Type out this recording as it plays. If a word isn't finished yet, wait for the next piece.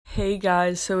Hey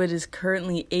guys, so it is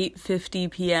currently 8:50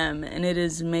 p.m. and it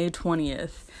is May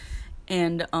 20th.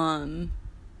 And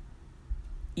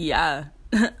yeah.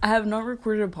 I have not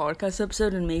recorded a podcast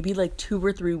episode in maybe like 2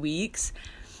 or 3 weeks.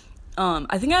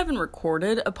 I think I haven't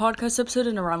recorded a podcast episode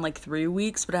in around like 3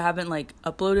 weeks, but I haven't like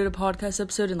uploaded a podcast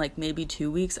episode in like maybe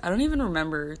 2 weeks. I don't even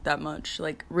remember that much,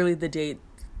 like really the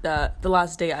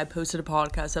last day I posted a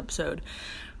podcast episode.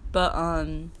 But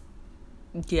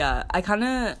yeah, I kind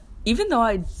of, even though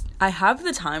I have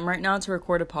the time right now to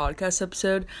record a podcast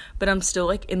episode, but I'm still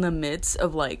like in the midst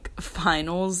of like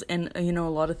finals and a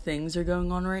lot of things are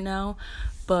going on right now.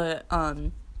 But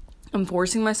I'm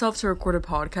forcing myself to record a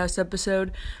podcast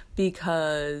episode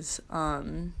because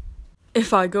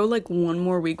if I go like one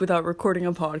more week without recording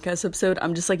a podcast episode,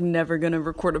 I'm just like never gonna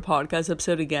record a podcast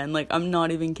episode again. Like, I'm not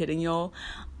even kidding, y'all.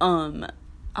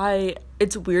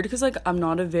 It's weird because like I'm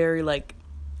not a very like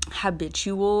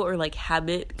habitual or like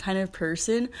habit kind of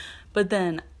person, but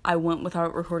then I went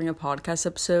without recording a podcast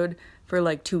episode for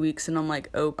like 2 weeks and I'm like,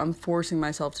 oh, I'm forcing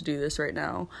myself to do this right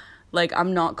now. Like,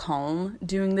 I'm not calm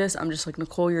doing this. I'm just like,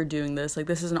 Nicole, you're doing this. Like,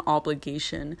 this is an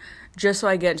obligation just so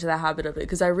I get into the habit of it,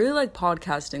 because I really like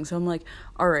podcasting. So I'm like,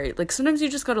 all right, like sometimes you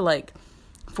just gotta like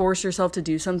force yourself to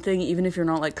do something even if you're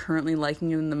not like currently liking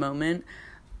it in the moment.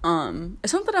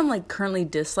 It's not that I'm like currently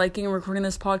disliking recording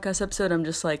this podcast episode. I'm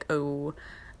just like, oh,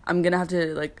 I'm gonna have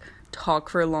to like talk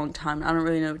for a long time. I don't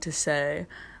really know what to say,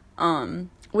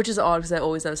 which is odd because I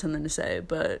always have something to say,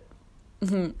 but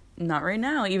not right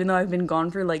now, even though I've been gone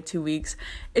for like 2 weeks.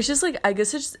 It's just like, I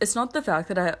guess it's not the fact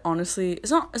that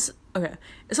it's not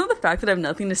the fact that I have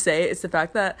nothing to say. It's the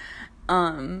fact that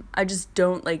I just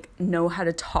don't like know how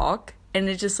to talk, and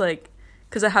it's just like,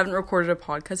 because I haven't recorded a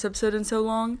podcast episode in so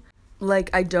long.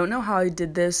 Like, I don't know how I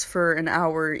did this for an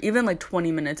hour, even like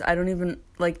 20 minutes. I don't even,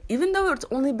 like, even though it's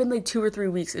only been like 2 or 3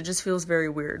 weeks, it just feels very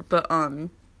weird. But, I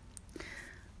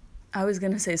was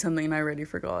gonna say something and I already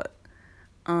forgot.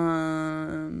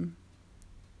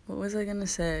 What was I gonna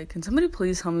say? Can somebody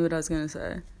please tell me what I was gonna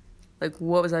say? Like,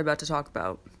 what was I about to talk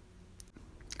about?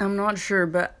 I'm not sure,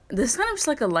 but this is kind of just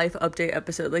like a life update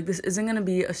episode. Like, this isn't gonna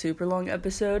be a super long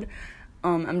episode.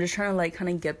 I'm just trying to like kind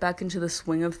of get back into the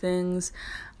swing of things.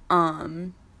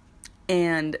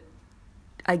 And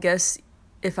I guess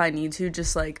if I need to,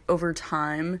 just like over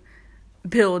time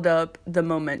build up the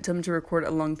momentum to record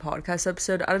a long podcast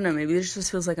episode. I don't know, maybe this just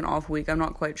feels like an off week. I'm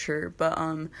not quite sure. But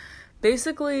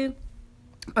basically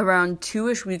around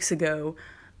 2-ish weeks ago,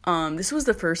 this was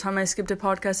the first time I skipped a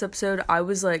podcast episode. I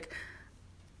was like,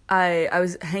 I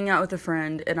was hanging out with a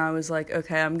friend and I was like,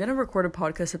 okay, I'm gonna record a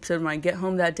podcast episode when I get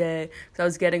home that day, because I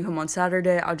was getting home on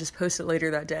Saturday. I'll just post it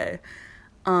later that day.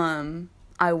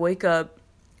 I wake up,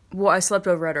 I slept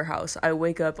over at her house. I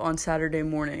wake up on Saturday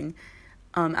morning,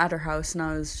 at her house, and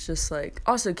I was just like,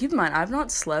 also, keep in mind, I've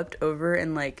not slept over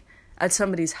in, like, at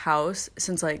somebody's house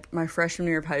since, like, my freshman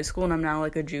year of high school, and I'm now,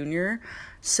 like, a junior,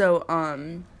 so,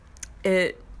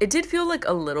 it did feel, like,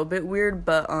 a little bit weird,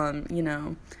 but,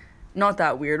 not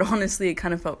that weird, honestly. It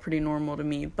kind of felt pretty normal to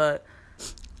me. But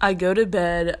I go to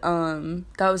bed,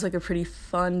 that was, like, a pretty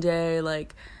fun day.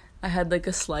 Like, I had like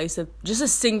just a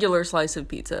singular slice of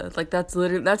pizza. Like, that's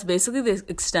basically the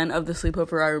extent of the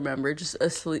sleepover I remember. Just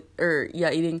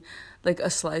eating like a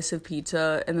slice of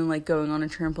pizza and then like going on a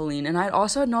trampoline. And I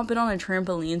also had not been on a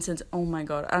trampoline since, oh my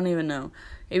god, I don't even know,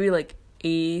 maybe like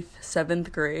 8th,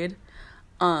 7th grade.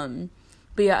 But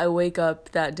yeah, I wake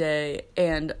up that day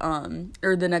and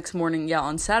or the next morning,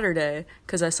 on Saturday,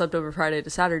 because I slept over Friday to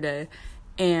Saturday,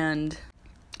 and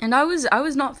I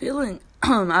was not feeling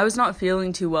I was not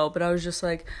feeling too well, but I was just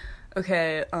like,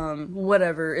 okay,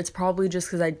 whatever. It's probably just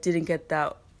because I didn't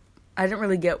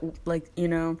really get, like,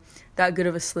 that good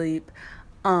of a sleep.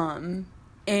 And,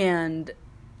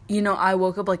 I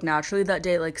woke up, like, naturally that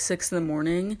day at, like, 6 in the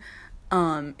morning.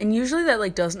 And usually that,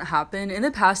 like, doesn't happen. In the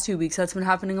past 2 weeks, that's been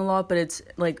happening a lot, but it's,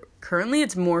 like, currently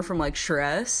it's more from, like,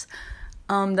 stress,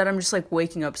 that I'm just, like,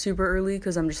 waking up super early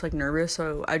because I'm just, like, nervous,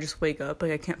 so I just wake up,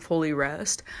 like, I can't fully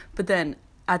rest. But then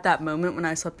at that moment when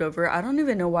I slept over, I don't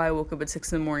even know why I woke up at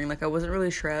 6 in the morning. Like, I wasn't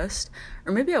really stressed,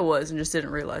 or maybe I was and just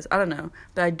didn't realize. I don't know,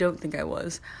 but I don't think I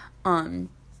was. And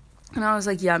I was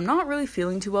like, yeah, I'm not really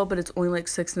feeling too well, but it's only like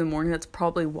 6 in the morning. That's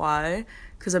probably why,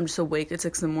 because I'm just awake at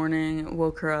 6 in the morning.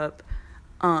 Woke her up,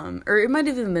 or it might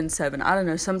have even been 7. I don't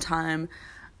know, sometime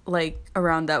like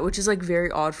around that, which is like very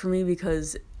odd for me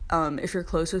because if you're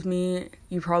close with me,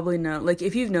 you probably know, like,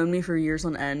 if you've known me for years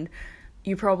on end,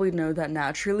 you probably know that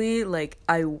naturally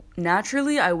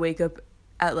I wake up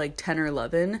at like 10 or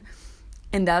 11,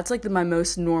 and that's like my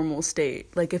most normal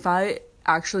state. Like, if I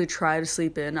actually try to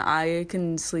sleep in, I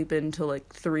can sleep in till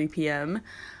like 3 p.m.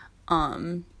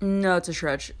 No, it's a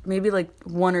stretch. Maybe like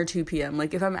 1 or 2 p.m.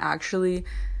 Like if I'm actually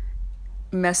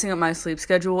messing up my sleep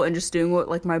schedule and just doing what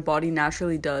like my body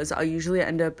naturally does, I usually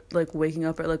end up like waking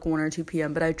up at like 1 or 2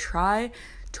 p.m. But I try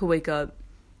to wake up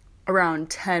around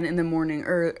 10 in the morning,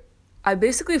 or I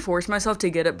basically force myself to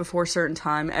get up before a certain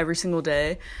time every single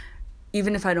day,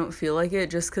 even if I don't feel like it,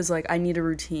 just because like I need a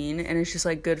routine, and it's just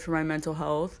like good for my mental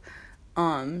health,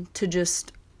 to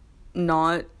just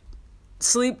not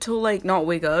sleep till like not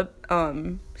wake up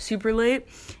super late.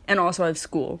 And also I have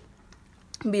school.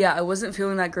 But yeah, I wasn't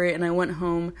feeling that great, and I went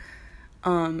home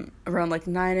around like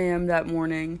 9 a.m. that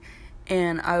morning,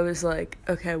 and I was like,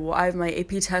 okay, well, I have my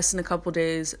AP test in a couple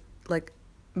days. Like,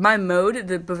 my mode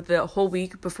the whole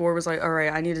week before was like, all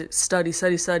right, I need to study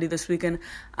this weekend.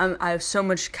 I have so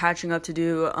much catching up to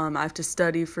do. I have to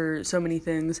study for so many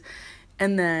things.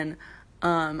 And then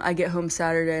I get home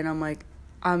Saturday, and I'm like,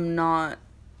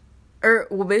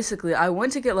 basically, I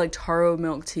went to get like taro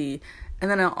milk tea,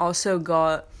 and then I also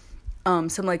got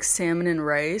some like salmon and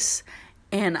rice,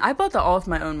 and I bought that all with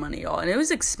my own money, y'all, and it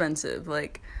was expensive.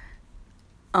 Like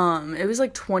it was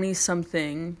like 20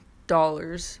 something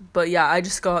dollars, but yeah, I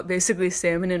just got basically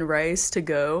salmon and rice to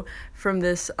go from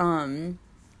this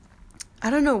I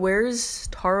don't know, where's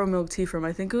taro milk tea from?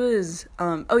 I think it was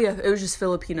it was just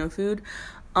Filipino food.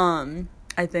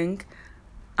 I think,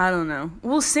 I don't know.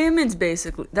 Well, salmon's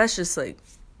basically, that's just like,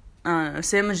 I don't know,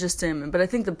 salmon's just salmon, but I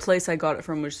think the place I got it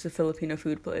from was just a Filipino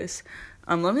food place.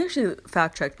 Let me actually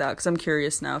fact check that, because I'm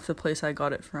curious now if the place I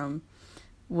got it from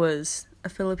was a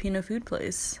Filipino food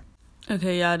place.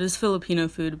 Okay, yeah, it is Filipino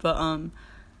food, but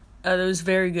it was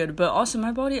very good. But also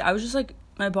my body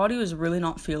was really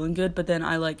not feeling good, but then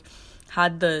I like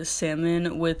had the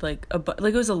salmon with like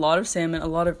it was a lot of salmon, a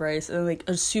lot of rice, and like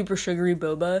a super sugary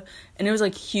boba, and it was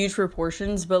like huge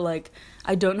proportions, but like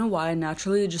I don't know why I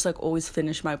naturally just like always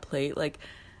finish my plate. Like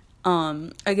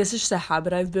I guess it's just a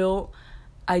habit I've built.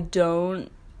 I don't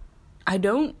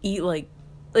eat like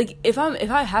if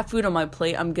I have food on my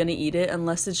plate, I'm gonna eat it,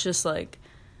 unless it's just like,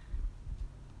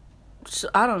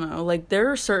 I don't know, like there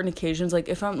are certain occasions, like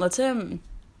if let's say I'm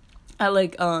at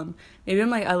like maybe I'm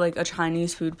like at like a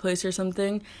Chinese food place or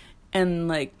something, and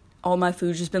like all my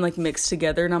food's just been like mixed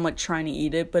together, and I'm like trying to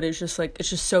eat it, but it's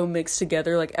just so mixed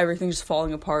together, like everything's just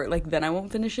falling apart, like then I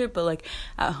won't finish it. But like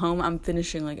at home, I'm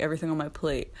finishing like everything on my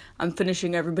plate. I'm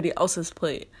finishing everybody else's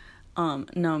plate. No,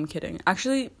 I'm kidding.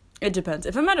 Actually, it depends.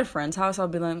 If I'm at a friend's house, I'll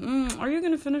be like, are you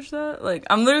gonna finish that? Like,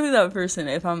 I'm literally that person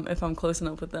if I'm close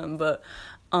enough with them. But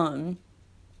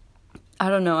I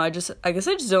don't know, I guess I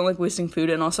just don't like wasting food,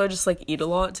 and also I just like eat a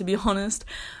lot, to be honest.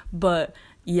 But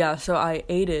yeah, so I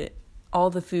ate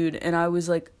all the food, and I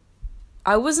wasn't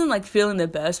like feeling the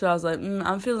best, but I was like,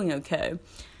 I'm feeling okay.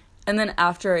 And then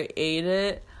after I ate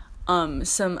it, a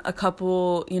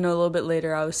little bit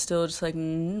later, I was still just like,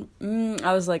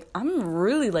 I was like, I'm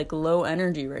really like low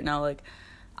energy right now. Like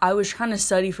I was trying to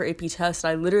study for AP test.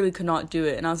 I literally could not do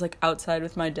it. And I was like outside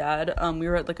with my dad. We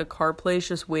were at like a car place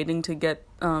just waiting to get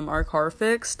our car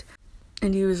fixed.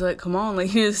 And he was like, come on,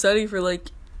 like you need to study for like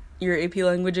your AP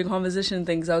language and composition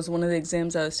things. That was one of the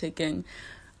exams I was taking.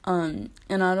 And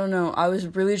I don't know, I was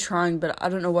really trying, but I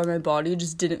don't know why my body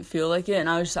just didn't feel like it. And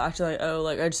I was just acting like, oh,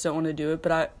 like I just don't want to do it.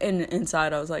 But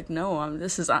inside I was like, no,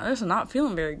 this is not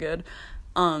feeling very good.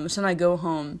 So then I go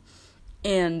home,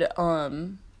 and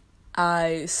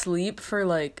I sleep for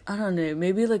like, I don't know,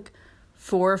 maybe like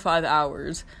 4 or 5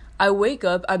 hours. I wake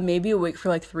up, I'm maybe awake for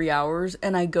like 3 hours,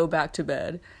 and I go back to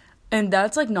bed. And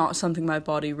that's like not something my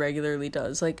body regularly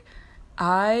does. Like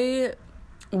I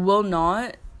will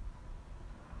not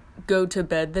go to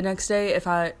bed the next day if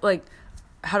I like,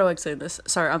 how do I say this?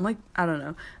 Sorry, I'm like, I don't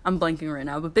know, I'm blanking right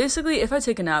now. But basically, if I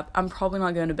take a nap, I'm probably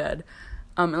not going to bed,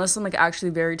 unless I'm like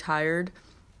actually very tired.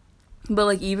 But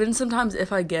like even sometimes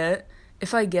if I get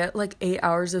like 8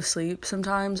 hours of sleep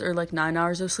sometimes, or like 9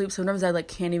 hours of sleep, sometimes I like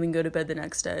can't even go to bed the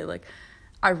next day. Like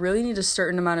I really need a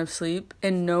certain amount of sleep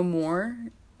and no more,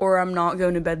 or I'm not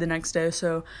going to bed the next day.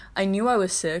 So I knew I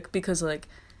was sick, because like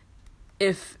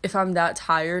if I'm that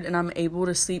tired and I'm able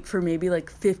to sleep for maybe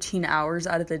like 15 hours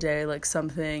out of the day, like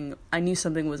I knew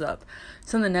something was up.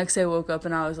 So the next day I woke up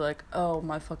and I was like, oh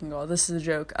my fucking God, this is a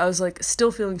joke. I was like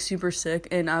still feeling super sick,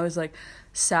 and I was like,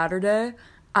 Saturday,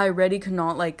 I already could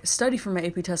not like study for my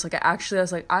AP test. Like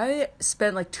I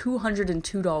spent like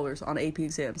 $202 on AP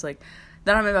exams, like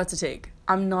that I'm about to take.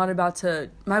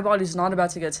 My body's not about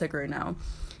to get sick right now.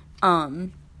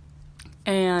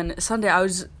 And Sunday, I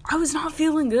was not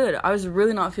feeling good. I was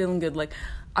really not feeling good. Like,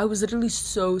 I was literally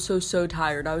so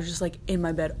tired. I was just, like, in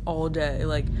my bed all day.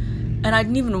 Like, and I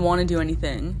didn't even want to do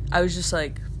anything. I was just,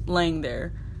 like, laying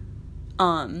there.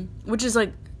 Which is,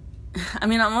 like, I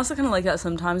mean, I'm also kind of like that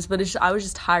sometimes, but I was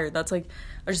just tired. That's like,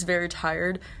 I was just very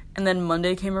tired. And then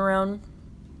Monday came around,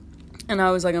 and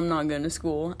I was like, I'm not going to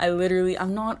school.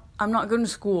 I'm not going to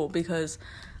school because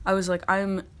I was like,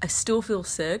 I still feel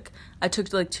sick. I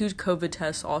took like 2 COVID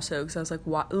tests also because I was like,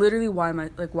 why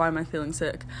am I feeling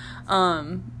sick?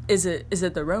 Is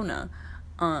it the Rona?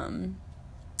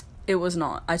 It was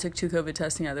not. I took 2 COVID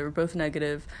tests, yeah, they were both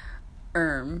negative.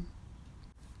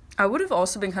 I would have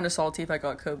also been kind of salty if I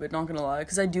got COVID, not gonna lie,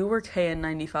 because I do wear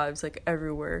KN95s like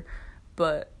everywhere,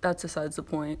 but that's besides the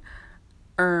point.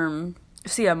 So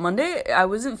yeah, Monday I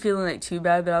wasn't feeling like too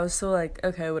bad, but I was still like,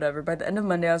 okay, whatever. By the end of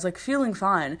Monday I was like feeling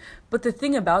fine, but the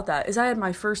thing about that is I had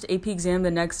my first AP exam the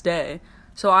next day,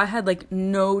 so I had like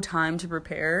no time to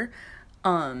prepare.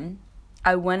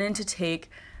 I went in to take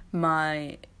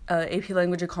my AP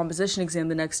language and composition exam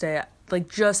the next day, like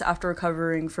just after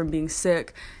recovering from being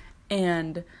sick,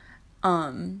 and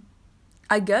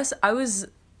I guess I was,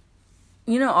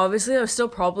 obviously I was still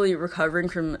probably recovering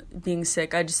from being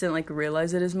sick. I just didn't like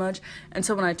realize it as much. And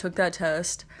so when I took that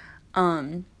test,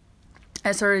 I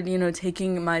started,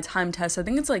 taking my time test. I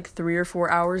think it's like 3 or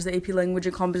 4 hours, the AP language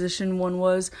and composition one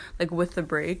was, like with the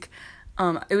break.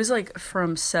 It was like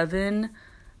from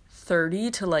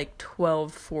 7:30 to like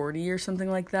 12:40 or something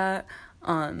like that.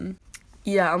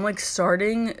 Yeah, I'm like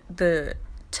starting the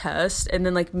test, and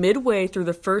then like midway through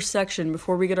the first section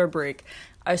before we get our break,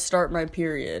 I start my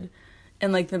period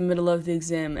in like the middle of the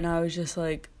exam, and I was just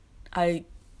like, I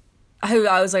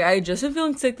was like, I had just been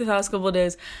feeling sick the past couple of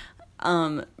days.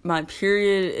 My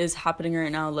period is happening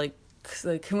right now. Like,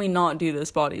 can we not do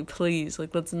this, body? Please,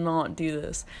 like, let's not do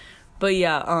this. But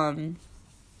yeah, I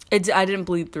didn't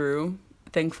bleed through,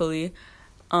 thankfully.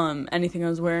 Anything I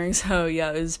was wearing, so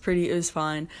yeah, it was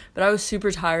fine, but I was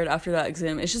super tired after that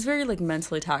exam. It's just very, like,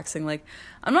 mentally taxing. Like,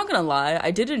 I'm not gonna lie,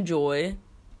 I did enjoy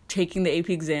taking the AP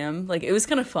exam. Like, it was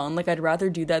kind of fun. Like, I'd rather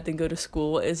do that than go to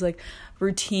school. It's like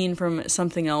routine from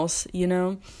something else,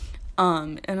 and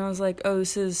I was like, oh,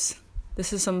 this is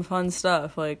some fun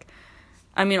stuff. Like,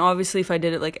 I mean, obviously if I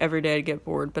did it like every day I'd get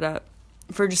bored, but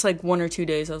for just like 1 or 2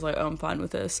 days I was like, oh, I'm fine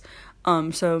with this.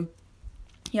 So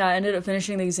yeah, I ended up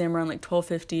finishing the exam around like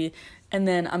 12:50, and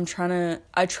then I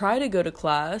try to go to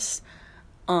class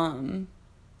the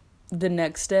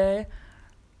next day,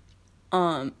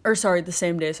 the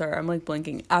same day, I'm like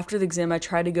blinking. After the exam I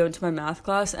tried to go into my math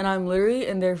class, and I'm literally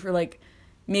in there for like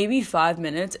maybe 5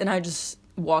 minutes, and I just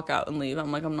walk out and leave.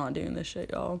 I'm like, I'm not doing this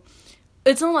shit, y'all.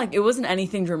 It's not like, it wasn't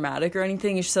anything dramatic or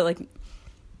anything, it's just that, like,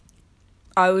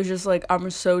 I was just like, I'm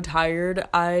so tired.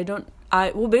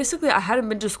 Basically, I hadn't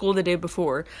been to school the day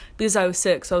before because I was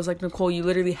sick. So I was like, Nicole, you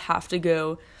literally have to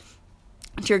go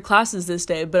to your classes this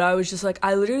day. But I was just like,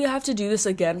 I literally have to do this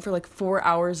again for like 4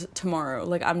 hours tomorrow.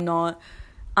 Like, I'm not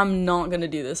gonna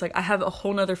do this. Like, I have a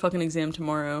whole nother fucking exam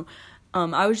tomorrow.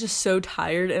 I was just so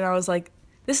tired, and I was like,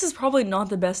 this is probably not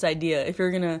the best idea if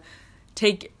you're gonna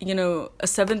take, a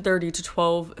 7:30 to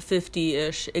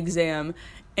 12:50-ish exam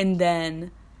and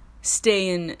then stay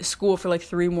in school for like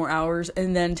 3 more hours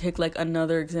and then take like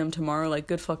another exam tomorrow. Like,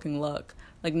 good fucking luck.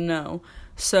 Like, no.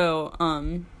 So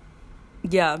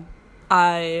yeah,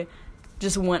 I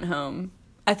just went home.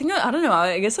 I don't know,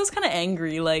 I guess I was kind of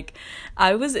angry. Like,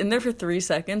 I was in there for 3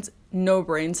 seconds, no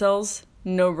brain cells,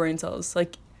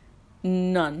 like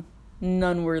none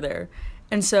were there.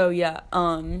 And so yeah,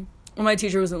 when my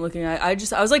teacher wasn't looking, I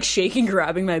was like shaking,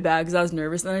 grabbing my bag because I was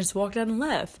nervous, and then I just walked out and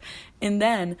left. And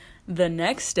then the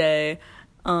next day,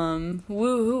 I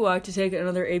had to take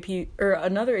another AP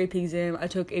exam. I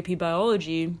took AP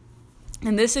biology,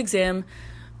 and this exam,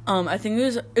 I think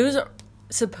it was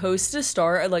supposed to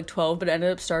start at like 12, but it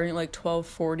ended up starting at like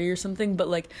 12:40 or something. But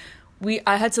like,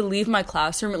 I had to leave my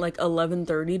classroom at like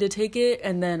 11:30 to take it,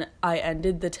 and then I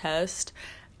ended the test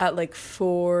at like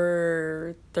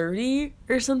 4:30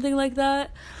 or something like that.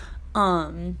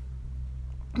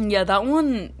 Yeah, that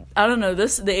one, I don't know,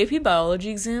 the AP biology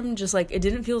exam, just like, it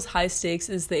didn't feel as high stakes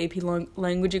as the AP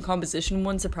language and composition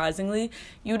one, surprisingly.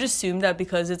 You would assume that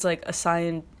because it's like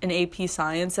an AP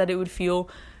science, that it would feel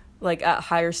like at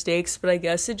higher stakes, but I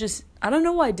guess I don't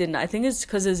know why I didn't. I think it's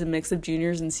because it's a mix of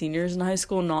juniors and seniors in high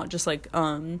school, not just like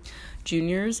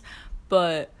juniors.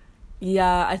 But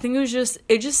yeah, I think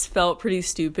it just felt pretty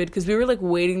stupid because we were like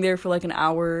waiting there for like an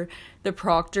hour. The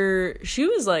proctor, she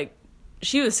was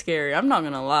scary, I'm not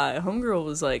gonna lie. Homegirl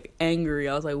was like angry.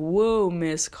 I was like, whoa,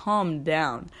 miss, calm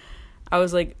down. I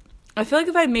was like, I feel like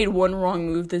if I made one wrong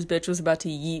move, this bitch was about to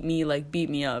yeet me, like beat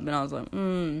me up. And I was like,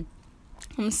 I'm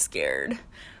scared.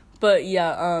 But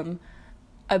yeah,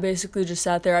 I basically just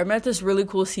sat there. I met this really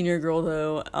cool senior girl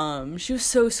though. She was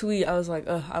so sweet. I was like,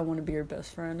 I want to be her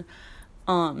best friend.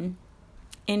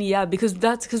 And yeah, because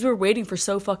we're waiting for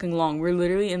so fucking long. We're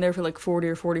literally in there for like 40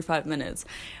 or 45 minutes.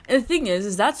 And the thing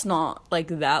is that's not like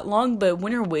that long, but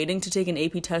when you're waiting to take an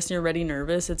AP test and you're already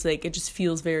nervous, it's like it just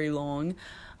feels very long.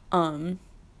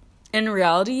 In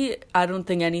reality, I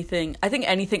think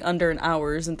anything under an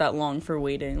hour isn't that long for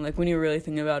waiting. Like when you really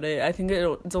think about it, I think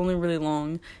it's only really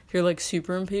long if you're like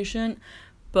super impatient.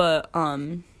 But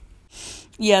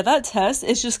yeah, that test,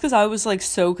 it's just because I was, like,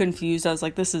 so confused. I was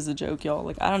like, this is a joke, y'all.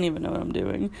 Like, I don't even know what I'm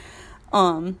doing.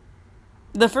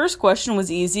 The first question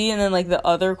was easy, and then, like, the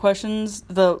other questions,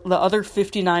 the other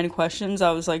 59 questions,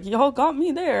 I was like, y'all got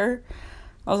me there.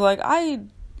 I was like,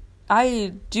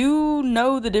 I do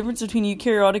know the difference between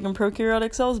eukaryotic and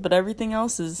prokaryotic cells, but everything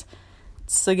else it's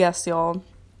a guess, y'all.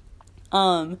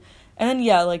 And then,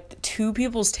 yeah, like, 2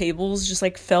 people's tables just,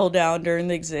 like, fell down during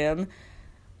the exam.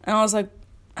 And I was like,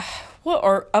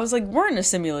 we're in a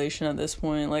simulation at this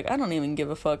point. Like, I don't even give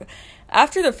a fuck.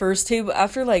 After the first table,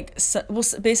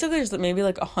 basically there's maybe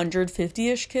like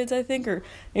 150-ish kids, I think, or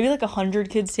maybe like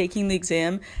 100 kids taking the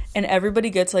exam, and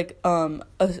everybody gets like a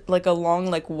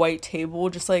long like white table,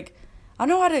 just like, I don't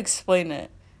know how to explain it,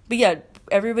 but yeah,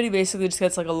 everybody basically just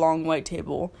gets like a long white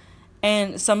table,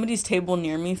 and somebody's table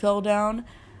near me fell down,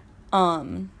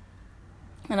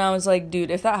 and I was like,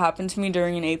 dude, if that happened to me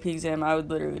during an AP exam, I would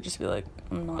literally just be like,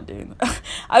 I'm not doing that.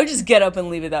 I would just get up and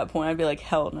leave at that point. I'd be like,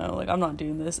 hell no, like, I'm not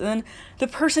doing this. And then the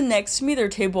person next to me, their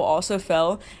table also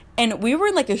fell. And we were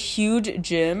in, like, a huge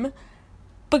gym.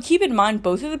 But keep in mind,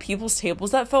 both of the people's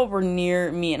tables that fell were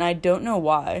near me, and I don't know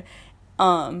why.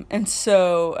 And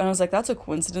I was like, that's a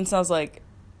coincidence. And I was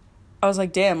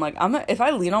like, damn, like, if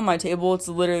I lean on my table, it's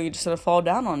literally just gonna fall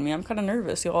down on me. I'm kind of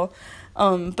nervous, y'all.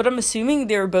 But I'm assuming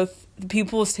they were both the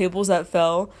people's tables that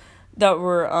fell that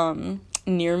were,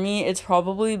 near me. It's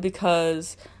probably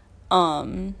because,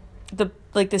 the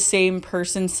same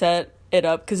person set it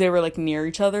up because they were, like, near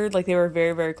each other. Like, they were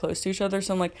very, very close to each other.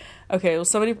 So I'm like, okay, well,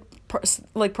 somebody,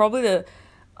 like, probably the,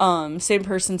 same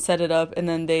person set it up, and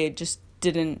then they just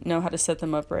didn't know how to set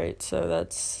them up right. So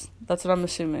that's what I'm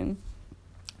assuming.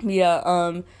 Yeah,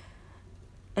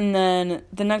 and then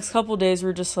the next couple days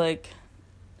were just like,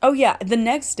 oh yeah, the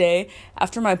next day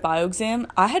after my bio exam,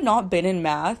 I had not been in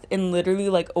math in literally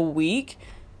like a week,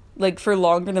 like for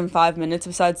longer than 5 minutes,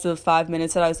 besides the 5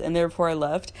 minutes that I was in there before I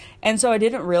left. And so I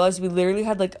didn't realize we literally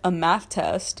had like a math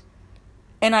test,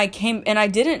 and I came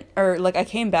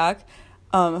back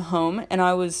home, and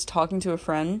I was talking to a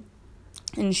friend,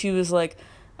 and she was like,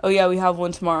 oh yeah, we have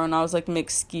one tomorrow. And I was like,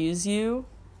 excuse you?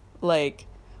 Like,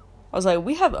 I was like,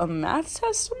 we have a math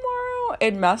test tomorrow?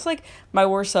 And math's, like, my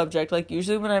worst subject. Like,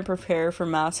 usually when I prepare for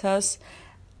math tests,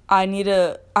 I'm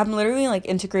literally, like,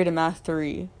 integrated math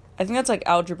 3. I think that's, like,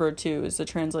 algebra 2 is the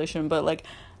translation. But, like,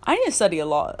 I need to study a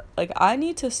lot. Like, I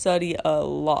need to study a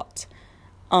lot,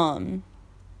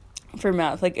 for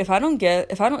math. Like, if I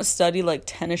don't study, like,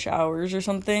 10-ish hours or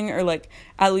something, or, like,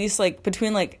 at least, like,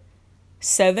 between, like,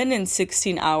 7 and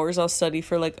 16 hours I'll study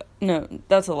for, like, no,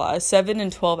 that's a lie, 7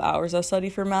 and 12 hours I'll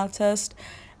study for math test.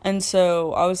 And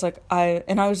so I was like, I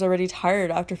was already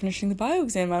tired after finishing the bio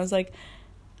exam. I was like,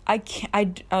 I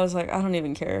was like, I don't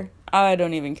even care. I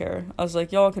was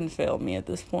like, y'all can fail me at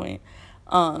this point.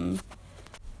 And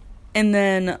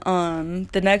then,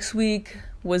 the next week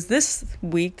was this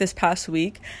past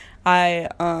week, I,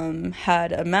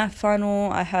 had a math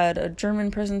final, I had a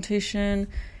German presentation,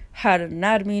 had an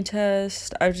anatomy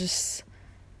test. I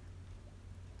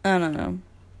don't know.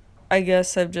 I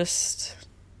guess I've just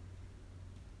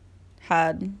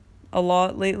had a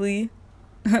lot lately.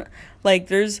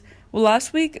 Like,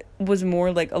 last week was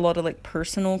more, like, a lot of, like,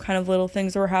 personal kind of little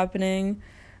things that were happening.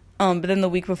 But then the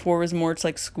week before was more, it's,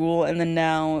 like, school. And then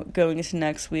now, going into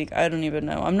next week, I don't even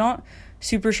know. I'm not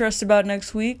super stressed about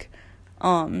next week.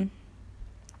 I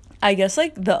guess,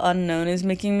 like, the unknown is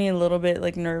making me a little bit,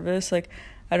 like, nervous. Like,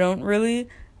 I don't really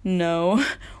know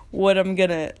what I'm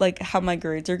gonna, like, how my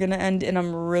grades are gonna end, and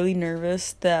I'm really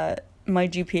nervous that my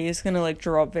GPA is gonna, like,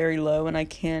 drop very low, and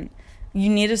you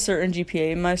need a certain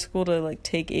GPA in my school to, like,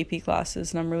 take AP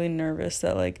classes, and I'm really nervous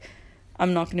that, like,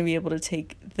 I'm not gonna be able to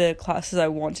take the classes I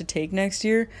want to take next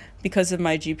year because of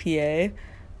my GPA.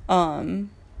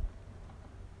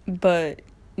 But,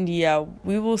 yeah,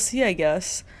 we will see, I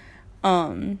guess.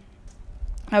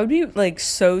 I would be, like,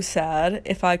 so sad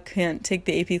if I can't take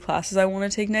the AP classes I want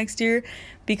to take next year,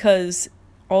 because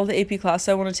all the AP classes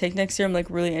I want to take next year I'm, like,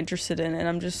 really interested in, and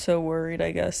I'm just so worried,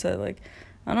 I guess, that, like,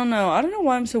 I don't know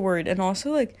why I'm so worried. And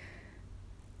also, like,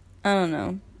 I don't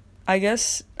know, I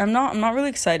guess I'm not really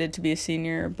excited to be a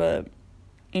senior, but,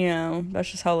 you know,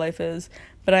 that's just how life is.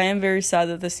 But I am very sad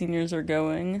that the seniors are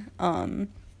going.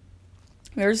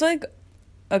 There's, like,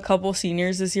 a couple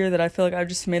seniors this year that I feel like I've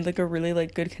just made, like, a really,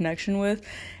 like, good connection with,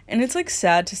 and it's, like,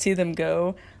 sad to see them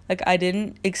go. Like, I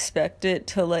didn't expect it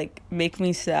to, like, make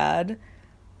me sad,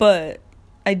 but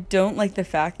I don't like the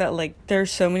fact that, like,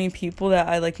 there's so many people that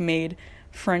I, like, made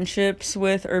friendships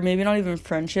with, or maybe not even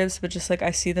friendships, but just, like,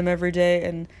 I see them every day,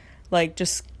 and, like,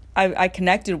 just, I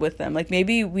connected with them. Like,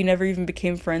 maybe we never even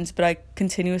became friends, but I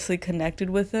continuously connected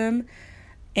with them,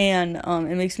 and,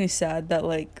 it makes me sad that,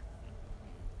 like,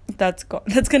 that's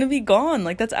gonna be gone.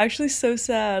 Like, that's actually so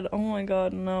sad. Oh my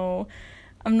god, no.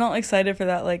 I'm not excited for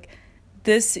that. Like,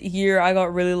 this year I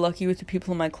got really lucky with the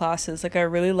people in my classes. Like, I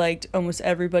really liked almost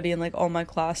everybody in, like, all my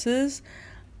classes.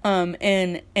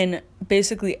 And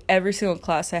basically every single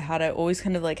class I had, I always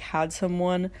kind of, like, had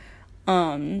someone,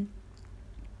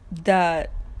 that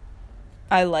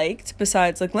I liked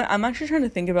besides, like, I'm actually trying to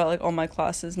think about, like, all my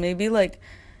classes. Maybe, like,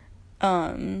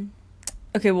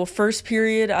 okay, well, first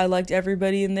period, I liked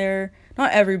everybody in there.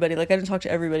 Not everybody, like, I didn't talk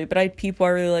to everybody, but I had people I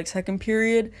really liked. Second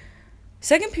period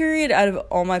out of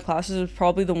all my classes was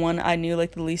probably the one I knew,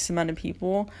 like, the least amount of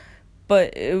people,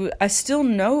 but I still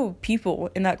know people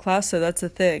in that class, so that's the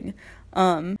thing.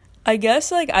 I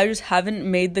guess, like, I just haven't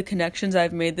made the connections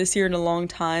I've made this year in a long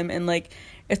time, and, like,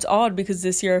 it's odd because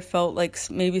this year I felt like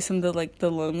maybe some of the, like,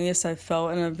 the loneliest I've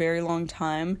felt in a very long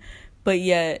time, but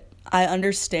yet I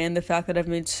understand the fact that I've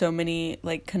made so many,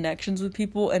 like, connections with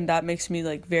people, and that makes me,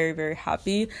 like, very, very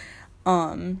happy.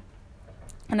 And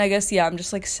I guess, yeah, I'm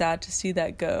just, like, sad to see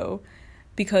that go,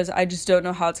 because I just don't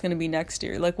know how it's gonna be next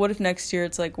year. Like, what if next year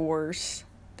it's, like, worse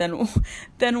than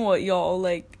what, y'all?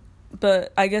 Like,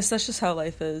 but I guess that's just how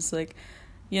life is. Like,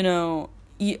 you know,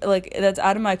 like, that's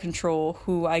out of my control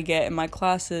who I get in my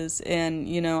classes, and,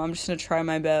 you know, I'm just gonna try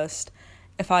my best.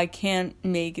 If I can't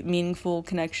make meaningful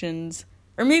connections,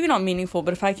 or maybe not meaningful,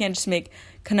 but if I can't just make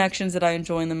connections that I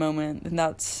enjoy in the moment, then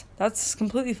that's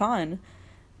completely fine.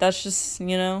 That's just,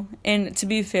 you know, and to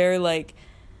be fair, like,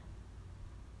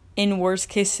 in worst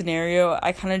case scenario,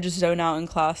 I kind of just zone out in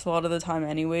class a lot of the time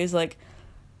anyways. Like,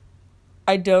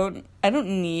 I don't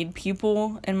need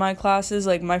people in my classes.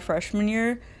 Like, my freshman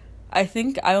year, I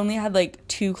think I only had, like,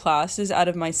 2 classes out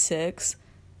of my 6,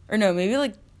 or no, maybe,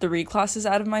 like, 3 classes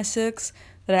out of my 6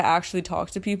 that I actually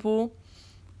talked to people.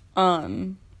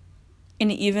 And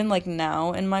even, like,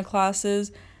 now in my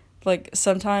classes, like,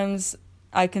 sometimes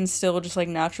I can still just, like,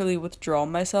 naturally withdraw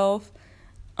myself.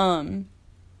 I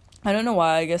don't know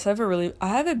why. I guess I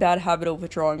have a bad habit of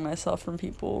withdrawing myself from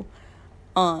people.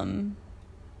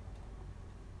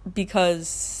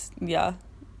 Because, yeah.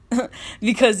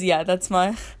 Because, yeah, that's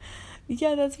my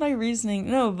reasoning.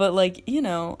 No, but, like, you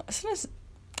know,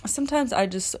 sometimes I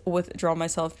just withdraw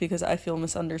myself because I feel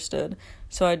misunderstood.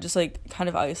 So I just, like, kind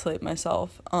of isolate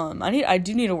myself. I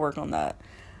do need to work on that.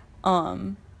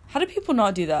 How do people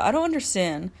not do that? I don't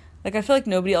understand. Like, I feel like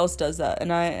nobody else does that,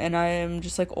 and I am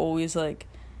just, like, always, like,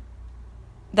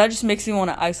 that just makes me want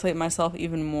to isolate myself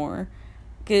even more.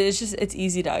 'Cause it's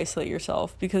easy to isolate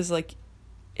yourself, because, like,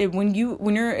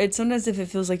 it's sometimes if it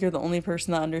feels like you're the only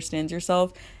person that understands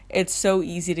yourself, it's so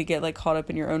easy to get, like, caught up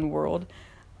in your own world.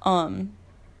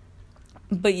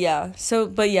 But yeah,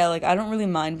 like, I don't really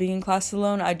mind being in class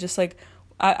alone. I just, like,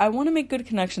 I want to make good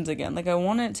connections again. Like, I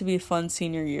want it to be a fun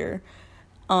senior year.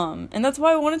 And that's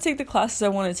why I want to take the classes I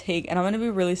want to take, and I'm going to be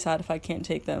really sad if I can't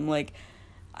take them. Like,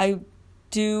 I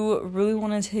do really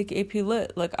want to take AP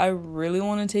Lit. Like, I really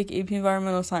want to take AP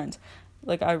Environmental Science.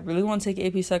 Like, I really want to take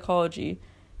AP Psychology.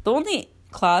 The only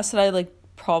class that I, like,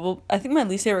 I think my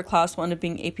least favorite class will end up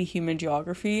being AP Human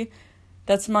Geography.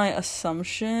 That's my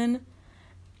assumption,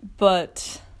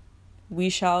 but we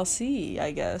shall see,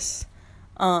 I guess.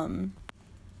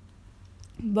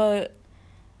 But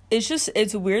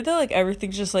it's weird that, like,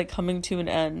 everything's just, like, coming to an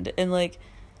end, and, like,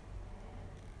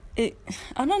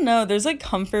 I don't know, there's, like,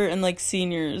 comfort in, like,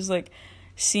 seniors. Like,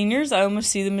 seniors, I almost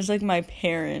see them as, like, my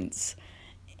parents,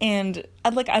 and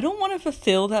I don't want to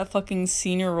fulfill that fucking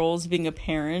senior role as being a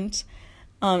parent.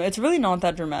 It's really not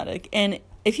that dramatic, and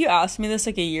if you asked me this,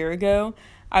 like, a year ago,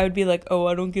 I would be like, oh,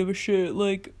 I don't give a shit,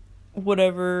 like,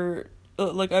 whatever,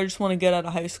 like, I just want to get out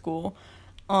of high school.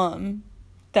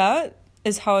 That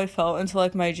is how I felt until,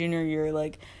 like, my junior year.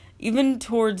 Like, even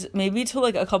towards, maybe till,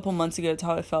 like, a couple months ago, that's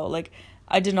how I felt. Like,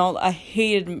 I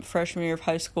hated freshman year of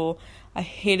high school. I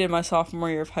hated my sophomore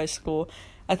year of high school.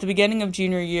 At the beginning of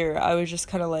junior year, I was just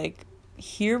kind of like,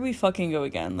 here we fucking go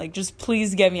again. Like, just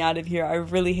please get me out of here. I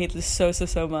really hate this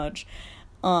so much.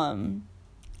 I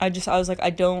was like,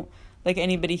 I don't like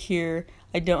anybody here.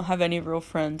 I don't have any real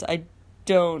friends. I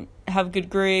don't have good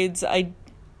grades. I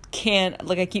can't,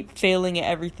 like, I keep failing at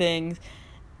everything.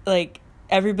 Like,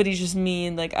 everybody's just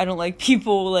mean. Like, I don't like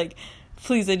people. Like,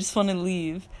 please, I just want to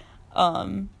leave.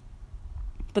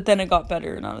 But then it got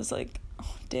better, and I was like,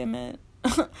 oh, damn it.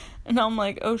 And now I'm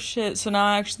like, oh shit, so now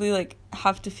I actually like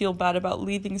have to feel bad about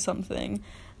leaving something.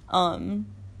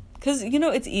 Because, you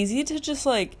know, it's easy to just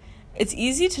like, it's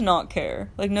easy to not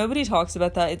care. Like, nobody talks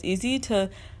about that. It's easy to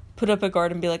put up a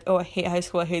guard and be like, oh, I hate high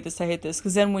school, I hate this,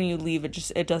 because then when you leave,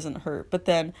 it doesn't hurt. But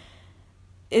then,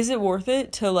 is it worth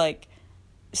it to like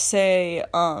say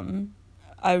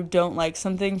I don't like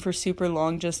something for super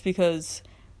long just because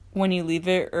when you leave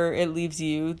it or it leaves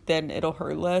you, then it'll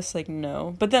hurt less? Like,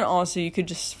 no. But then also you could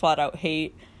just flat out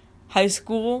hate high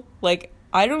school. Like,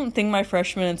 I don't think my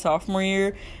freshman and sophomore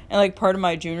year and like part of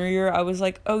my junior year, I was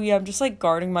like, oh yeah, I'm just like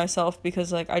guarding myself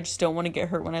because like I just don't want to get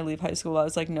hurt when I leave high school. I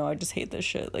was like, no, I just hate this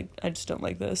shit. Like, I just don't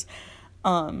like this.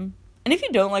 And if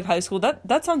you don't like high school,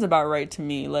 that sounds about right to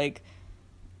me. Like,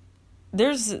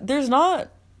 there's not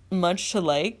much to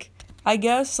like, I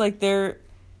guess. Like, there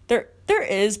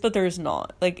is, but there's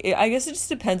not. Like, I guess it just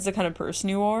depends the kind of person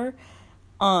you are.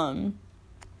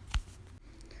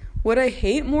 What I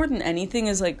hate more than anything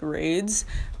is like grades.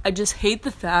 I just hate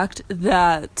the fact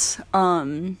that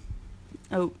oh,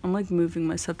 I'm like moving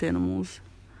my stuffed animals.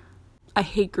 I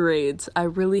hate grades. I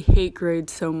really hate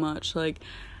grades so much. Like,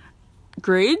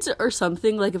 grades are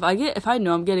something, like, if I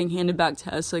know I'm getting handed back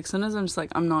tests, like, sometimes I'm just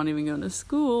like, I'm not even going to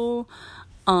school.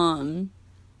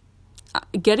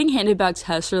 Getting handed back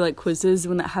tests or like quizzes,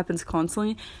 when that happens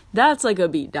constantly, that's like a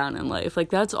beat down in life. Like,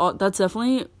 that's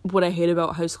definitely what I hate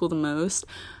about high school the most,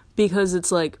 because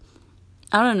it's like,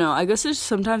 I don't know, I guess it's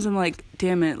sometimes I'm like,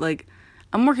 damn it, like,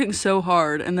 I'm working so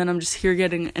hard, and then I'm just here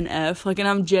getting an F, like, and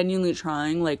I'm genuinely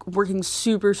trying, like, working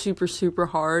super, super, super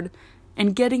hard,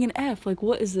 and getting an F, like,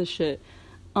 what is this shit?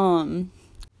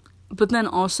 But then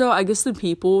also, I guess the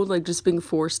people, like, just being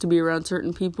forced to be around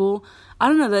certain people, I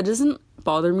don't know, that doesn't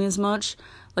bother me as much.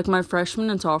 Like, my freshman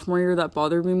and sophomore year, that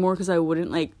bothered me more, because I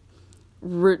wouldn't, like,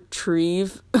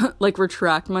 retract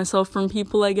myself from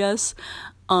people, I guess.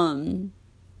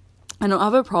 I don't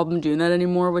have a problem doing that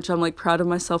anymore, which I'm, like, proud of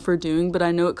myself for doing, but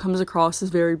I know it comes across as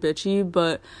very bitchy,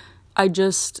 but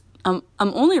I'm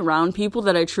only around people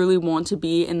that I truly want to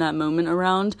be in that moment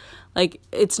around. Like,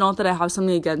 it's not that I have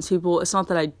something against people, it's not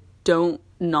that I don't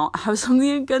not have something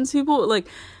against people, like,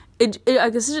 I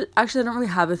guess actually I don't really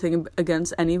have a thing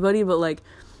against anybody, but, like,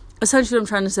 essentially what I'm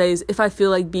trying to say is, if I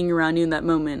feel like being around you in that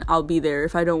moment, I'll be there.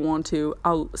 If I don't want to,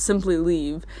 I'll simply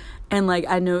leave. And, like,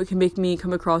 I know it can make me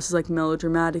come across as, like,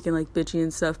 melodramatic and, like, bitchy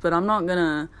and stuff, but I'm not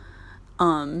gonna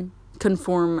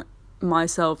conform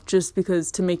myself just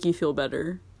because to make you feel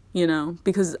better, you know,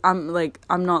 because I'm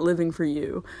not living for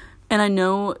you. And I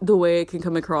know the way it can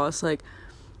come across, like,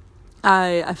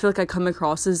 I feel like I come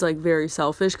across as, like, very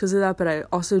selfish because of that, but I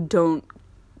also don't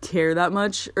care that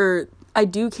much, or I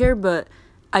do care, but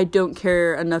I don't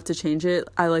care enough to change it.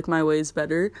 I like my ways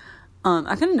better.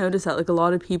 I kind of notice that, like, a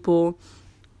lot of people,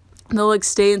 they'll, like,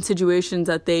 stay in situations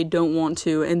that they don't want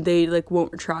to, and they, like,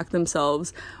 won't retract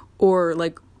themselves, or,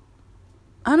 like,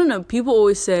 I don't know, people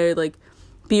always say, like,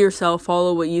 be yourself,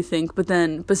 follow what you think, but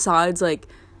then besides, like,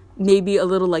 maybe a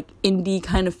little, like, indie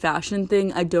kind of fashion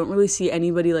thing, I don't really see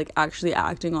anybody, like, actually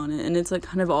acting on it, and it's, like,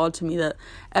 kind of odd to me that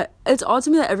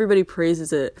everybody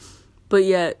praises it, but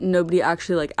yet nobody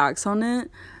actually, like, acts on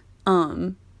it,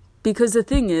 because the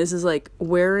thing is, like,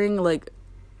 wearing, like,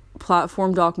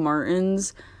 platform Doc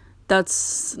Martens,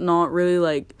 that's not really,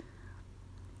 like,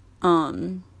 I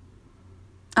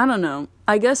don't know,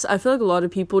 I guess I feel like a lot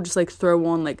of people just, like, throw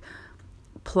on, like,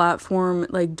 platform,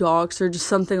 like, docs, or just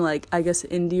something, like, I guess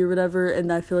indie or whatever,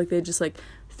 and I feel like they just, like,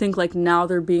 think, like, now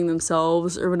they're being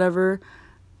themselves or whatever,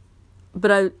 but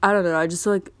I don't know, I just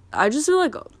feel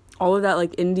like all of that,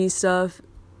 like, indie stuff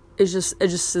is just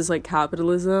is, like,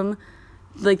 capitalism.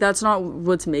 Like, that's not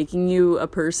what's making you a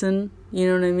person, you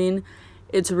know what I mean?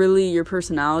 It's really your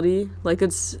personality. Like,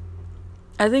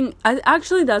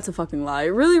 actually, that's a fucking lie. It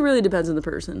really, really depends on the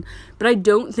person. But I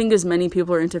don't think as many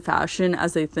people are into fashion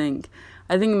as they think.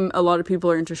 I think a lot of people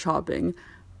are into shopping.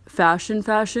 Fashion.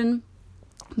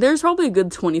 There's probably a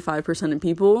good 25% of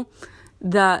people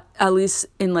that, at least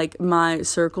in, like, my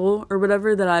circle or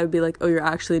whatever, that I would be like, oh, you're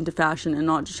actually into fashion and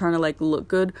not just trying to, like, look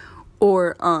good.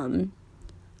 Or,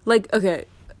 like, okay,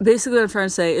 basically what I'm trying to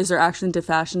say is they're actually into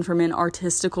fashion from an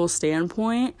artistical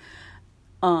standpoint.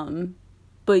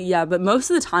 But most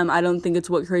of the time, I don't think it's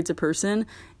what creates a person,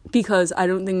 because I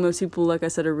don't think most people, like I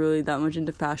said, are really that much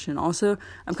into fashion. Also,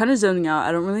 I'm kind of zoning out.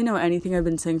 I don't really know anything I've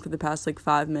been saying for the past, like,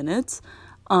 5 minutes.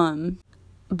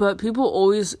 But people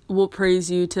always will praise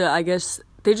you to, I guess,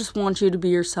 they just want you to be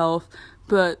yourself,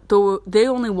 but they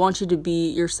only want you to be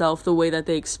yourself the way that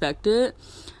they expect it.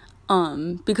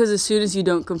 Because as soon as you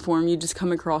don't conform, you just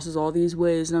come across as all these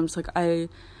ways, and I'm just like,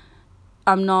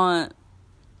 I'm not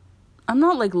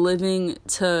like living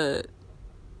to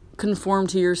conform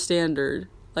to your standard.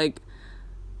 Like,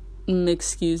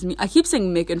 excuse me. I keep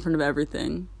saying Mick in front of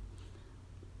everything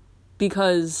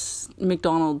because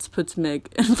McDonald's puts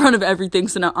Mick in front of everything,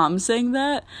 so now I'm saying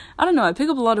that. I don't know, I pick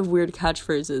up a lot of weird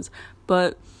catchphrases,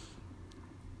 but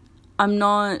I'm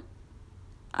not,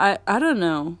 I don't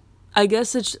know. I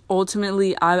guess it's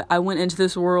ultimately, I went into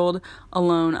this world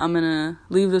alone. I'm gonna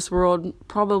leave this world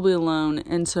probably alone,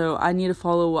 and so I need to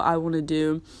follow what I want to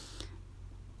do,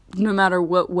 no matter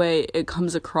what way it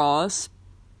comes across,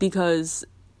 because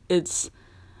it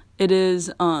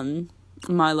is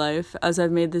my life, as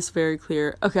I've made this very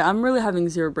clear. Okay, I'm really having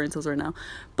zero brain cells right now,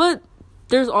 but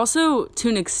there's also, to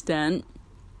an extent,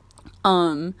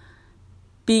 being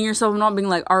yourself, not being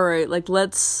like, all right, like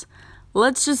let's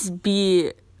just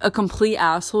be a complete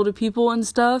asshole to people and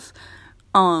stuff.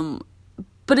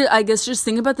 But I guess just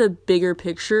think about the bigger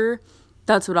picture.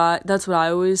 That's what I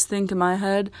always think in my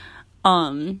head.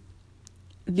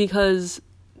 Because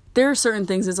there are certain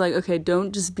things, it's like, okay,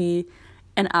 don't just be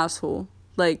an asshole.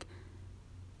 Like,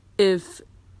 if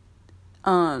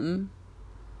I'm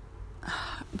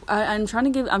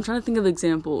trying to think of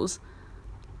examples.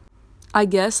 I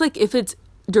guess, like, if it's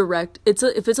direct,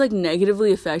 if it's like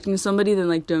negatively affecting somebody, then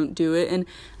like don't do it. And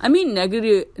I mean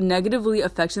negatively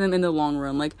affecting them in the long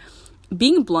run. Like,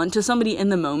 being blunt to somebody in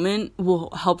the moment will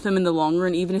help them in the long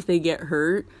run, even if they get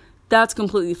hurt. That's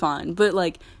completely fine. But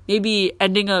like, maybe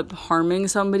ending up harming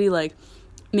somebody, like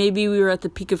maybe we were at the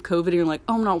peak of COVID and you're like,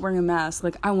 oh, I'm not wearing a mask,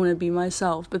 like I want to be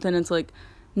myself. But then it's like,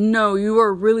 no, you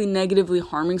are really negatively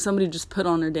harming somebody, just put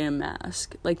on a damn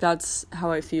mask. Like, that's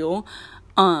how I feel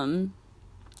and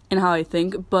how I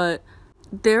think. But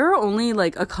there are only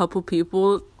like a couple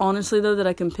people, honestly, though, that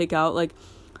I can pick out, like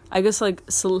I guess like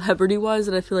celebrity wise,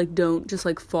 that I feel like don't just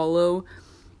like follow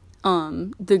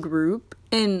the group.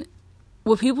 And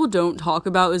what people don't talk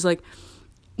about is like,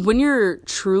 when you're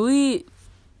truly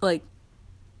like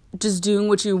just doing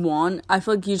what you want, I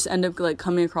feel like you just end up like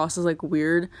coming across as like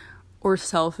weird or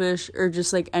selfish or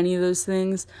just like any of those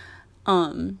things.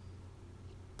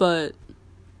 But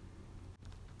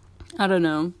I don't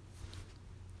know.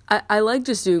 I like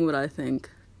just doing what I think.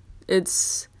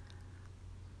 It's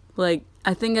like,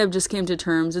 I think I've just came to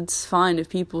terms, it's fine if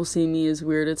people see me as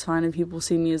weird, it's fine if people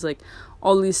see me as like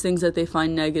all these things that they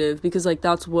find negative, because like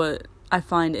that's what I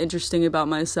find interesting about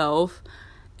myself.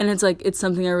 And it's like, it's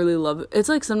something I really love. It's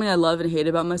like something I love and hate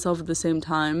about myself at the same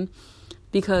time,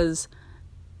 because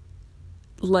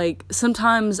like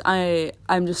sometimes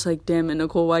I'm just like, damn it,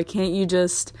 Nicole, why can't you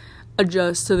just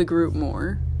adjust to the group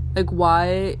more? Like,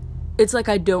 why? It's like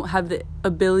I don't have the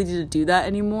ability to do that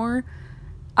anymore.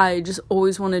 I just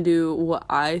always want to do what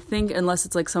I think, unless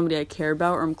it's like somebody I care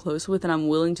about or I'm close with and I'm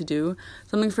willing to do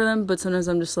something for them. But sometimes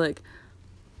I'm just like,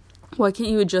 why can't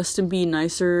you adjust and be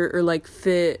nicer or like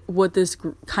fit what this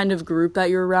kind of group that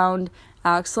you're around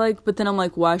acts like? But then I'm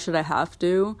like, why should I have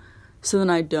to? So then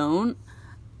I don't.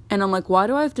 And I'm like, why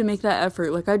do I have to make that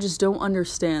effort? Like, I just don't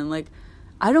understand. Like,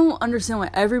 I don't understand why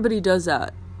everybody does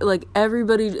that. Like,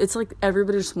 it's like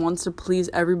everybody just wants to please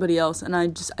everybody else, and I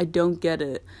don't get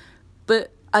it.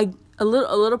 But a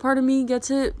little part of me gets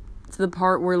it, to the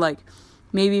part where like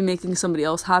maybe making somebody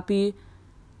else happy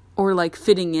or like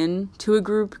fitting in to a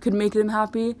group could make them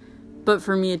happy, but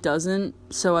for me it doesn't,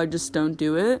 so I just don't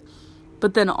do it.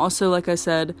 But then also, like I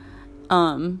said,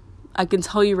 I can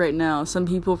tell you right now, some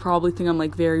people probably think I'm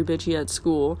like very bitchy at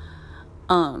school.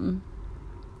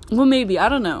 Well, maybe, I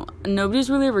don't know. Nobody's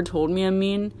really ever told me I'm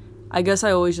mean. I guess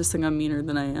I always just think I'm meaner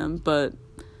than I am, but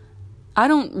I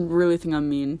don't really think I'm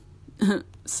mean.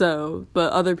 So,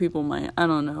 but other people might, I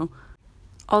don't know.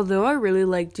 Although I really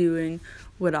like doing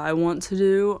what I want to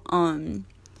do,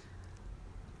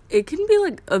 it can be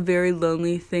like a very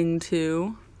lonely thing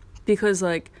too, because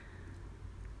like,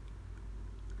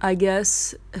 I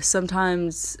guess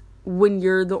sometimes when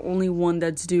you're the only one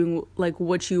that's doing like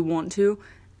what you want to,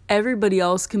 everybody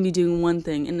else can be doing one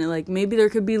thing, and like maybe there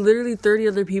could be literally 30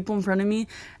 other people in front of me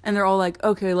and they're all like,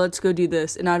 okay, let's go do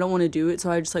this, and I don't want to do it,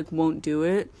 so I just like won't do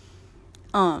it.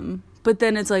 But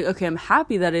then it's like, okay, I'm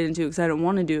happy that I didn't do it because I don't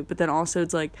want to do it, but then also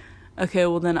it's like, okay,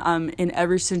 well then I'm in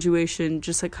every situation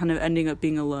just like kind of ending up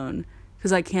being alone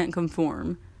because I can't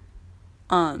conform,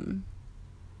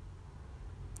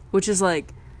 which is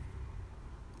like,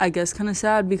 I guess kind of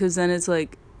sad, because then it's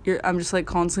like I'm just like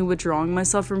constantly withdrawing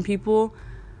myself from people.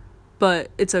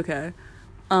 But it's okay.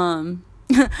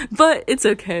 But it's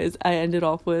okay, as I ended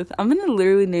off with. I'm gonna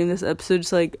literally name this episode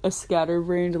just like a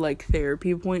scatterbrained like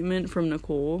therapy appointment from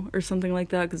Nicole or something like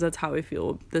that, because that's how I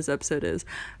feel this episode is.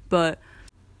 But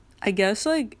I guess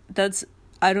like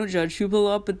I don't judge people a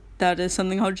lot, but that is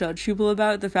something I'll judge people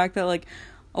about. The fact that, like,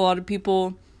 a lot of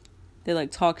people, they,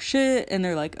 like, talk shit, and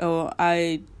they're like, oh,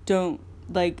 I don't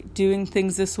like doing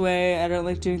things this way, I don't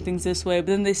like doing things this way, but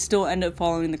then they still end up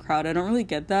following the crowd. I don't really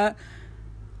get that.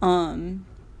 Well,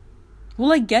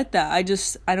 I get that.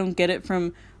 I don't get it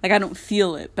from, like, I don't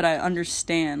feel it, but I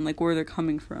understand, like, where they're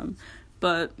coming from.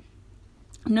 But,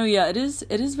 no, yeah, it is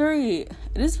very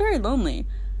lonely.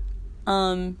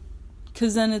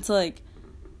 'Cause then it's, like,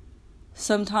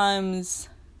 sometimes,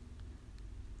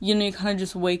 you know, you kind of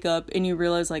just wake up and you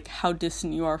realize, like, how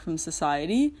distant you are from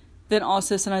society. Then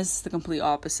also, sometimes it's the complete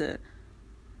opposite.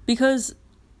 Because,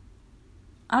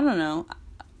 I don't know,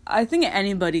 I think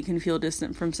anybody can feel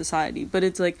distant from society, but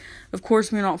it's like, of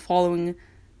course, when you're not following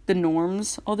the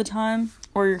norms all the time,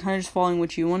 or you're kind of just following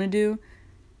what you want to do,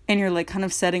 and you're, like, kind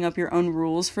of setting up your own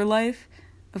rules for life,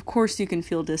 of course you can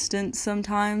feel distant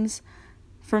sometimes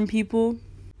from people.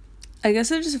 I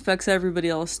guess it just affects everybody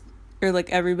else, or, like,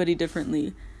 everybody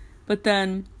differently. But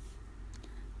then,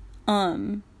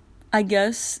 I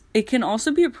guess it can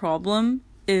also be a problem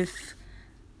if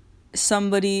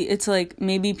it's like,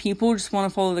 maybe people just want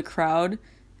to follow the crowd, and,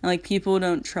 like, people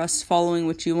don't trust following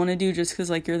what you want to do just because,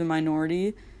 like, you're the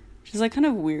minority, which is, like, kind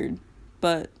of weird.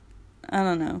 But I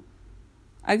don't know,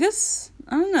 I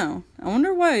don't know, I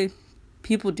wonder why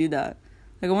people do that.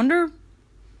 Like, I wonder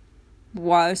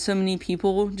why so many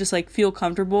people just, like, feel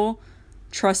comfortable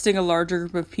trusting a larger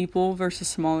group of people versus a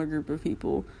smaller group of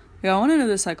people. Like, I want to know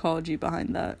the psychology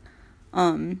behind that.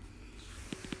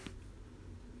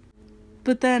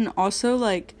 But then also,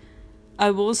 like, I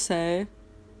will say,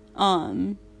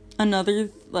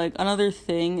 another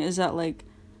thing is that, like,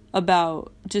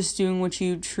 about just doing what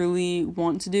you truly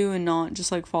want to do and not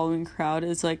just, like, following crowd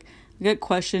is, like, I get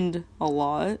questioned a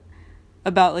lot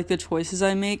about, like, the choices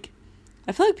I make.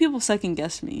 I feel like people second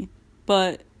guess me,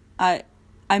 but I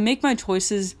make my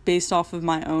choices based off of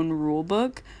my own rule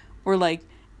book, or, like,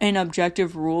 an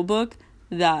objective rule book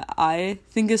that I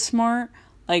think is smart.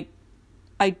 Like,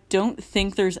 I don't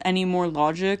think there's any more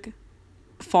logic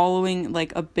following,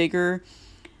 like, a bigger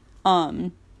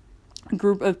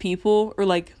group of people, or,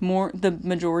 like, more the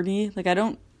majority. Like, I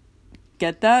don't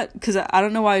get that, because I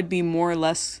don't know why it'd be more or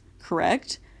less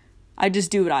correct. I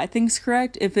just do what I think's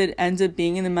correct. If it ends up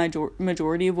being in the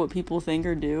majority of what people think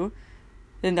or do,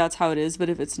 then that's how it is. But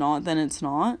if it's not, then it's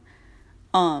not.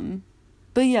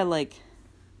 But yeah, like,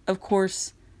 of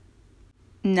course,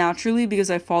 naturally, because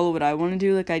I follow what I want to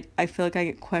do, like, I feel like I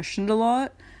get questioned a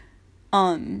lot.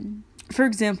 For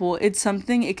example,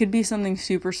 it could be something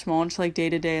super small, just, like,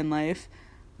 day-to-day in life.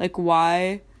 Like,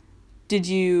 why did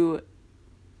you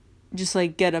just,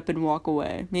 like, get up and walk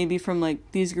away? Maybe from,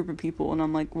 like, these group of people, and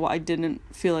I'm like, well, I didn't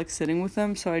feel like sitting with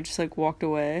them, so I just, like, walked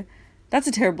away. That's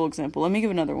a terrible example. Let me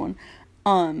give another one.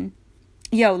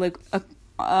 Yeah, like,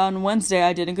 on Wednesday,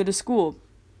 I didn't go to school.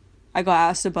 I got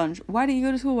asked a bunch, why didn't you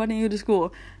go to school? Why didn't you go to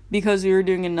school? Because we were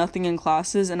doing nothing in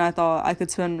classes, and I thought I could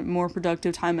spend more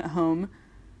productive time at home.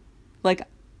 Like,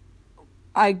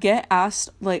 I get asked,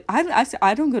 like,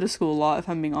 I don't go to school a lot, if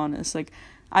I'm being honest. Like,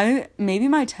 maybe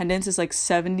my attendance is, like,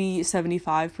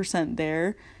 75%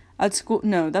 there at school.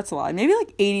 No, that's a lie. Maybe,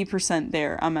 like, 80%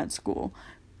 there I'm at school.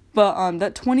 But,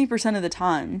 that 20% of the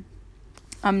time,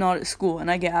 I'm not at school, and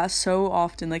I get asked so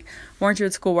often, like, why aren't you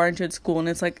at school? Why aren't you at school? And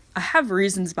it's like, I have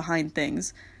reasons behind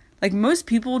things. Like, most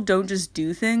people don't just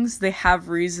do things, they have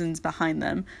reasons behind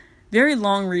them. Very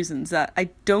long reasons that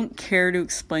I don't care to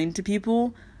explain to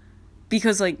people,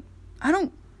 because, like, I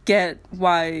don't get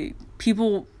why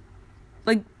people,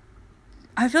 like,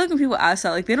 I feel like when people ask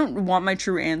that, like, they don't want my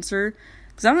true answer,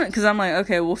 because I'm like,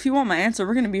 okay, well, if you want my answer,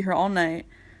 we're gonna be here all night.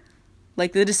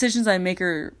 Like, the decisions I make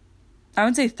are, I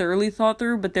wouldn't say thoroughly thought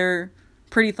through, but they're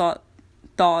pretty thought,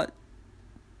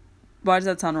 why does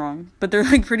that sound wrong? But they're,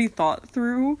 like, pretty thought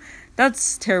through.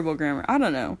 That's terrible grammar. I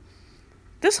don't know.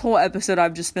 This whole episode,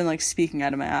 I've just been, like, speaking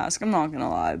out of my ass. I'm not gonna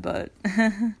lie, but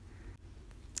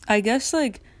I guess,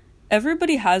 like,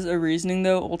 everybody has a reasoning,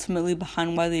 though, ultimately,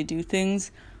 behind why they do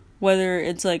things. Whether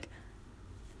it's, like,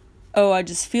 oh, I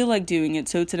just feel like doing it,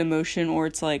 so it's an emotion, or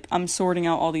it's, like, I'm sorting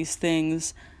out all these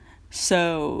things,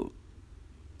 so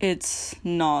it's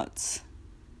not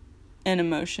an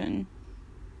emotion.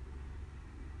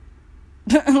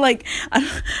 Like,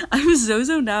 I'm so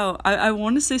zoned out. I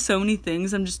want to say so many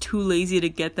things. I'm just too lazy to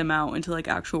get them out into, like,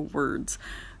 actual words.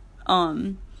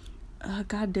 God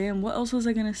damn, what else was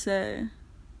I gonna say?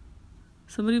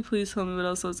 Somebody please tell me what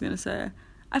else I was gonna say.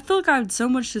 I feel like I had so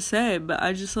much to say, but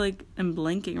I just, like, am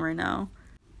blanking right now.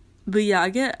 But yeah, I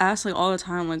get asked, like, all the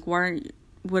time, like, why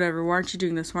aren't you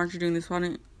doing this? Why aren't you doing this?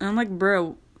 And I'm like,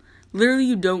 bro, literally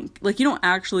you don't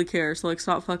actually care, so, like,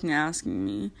 stop fucking asking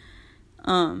me.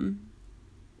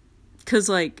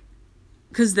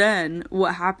 Cause then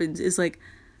what happens is, like,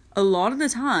 a lot of the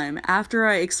time after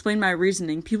I explain my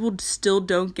reasoning, people still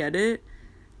don't get it,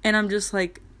 and I'm just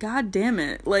like, God damn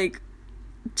it, like,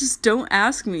 just don't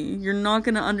ask me. You're not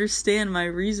gonna understand my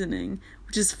reasoning,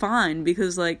 which is fine,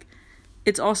 because, like,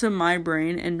 it's also my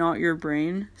brain and not your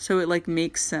brain, so it, like,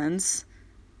 makes sense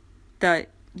that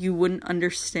you wouldn't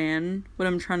understand what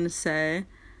I'm trying to say,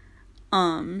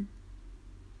 because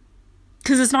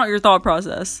it's not your thought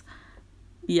process.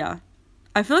 Yeah.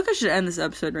 I feel like I should end this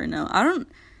episode right now.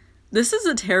 This is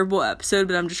a terrible episode,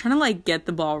 but I'm just trying to, like, get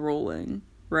the ball rolling,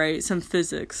 right? Some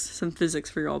physics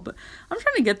for y'all, but I'm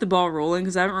trying to get the ball rolling,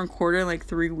 because I haven't recorded in, like,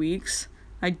 3 weeks.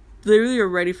 I literally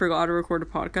already forgot to record a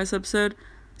podcast episode,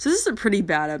 so this is a pretty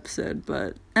bad episode,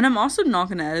 and I'm also not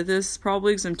gonna edit this,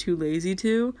 probably, because I'm too lazy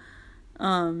to.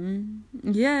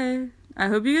 Yeah, I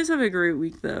hope you guys have a great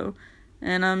week, though,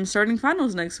 and I'm starting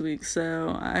finals next week,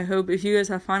 so I hope if you guys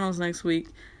have finals next week,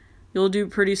 you'll do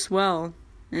pretty swell,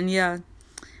 and yeah,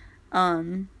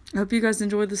 I hope you guys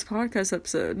enjoyed this podcast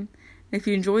episode. If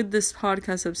you enjoyed this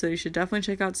podcast episode, you should definitely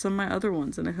check out some of my other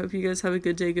ones, and I hope you guys have a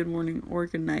good day, good morning, or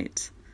good night.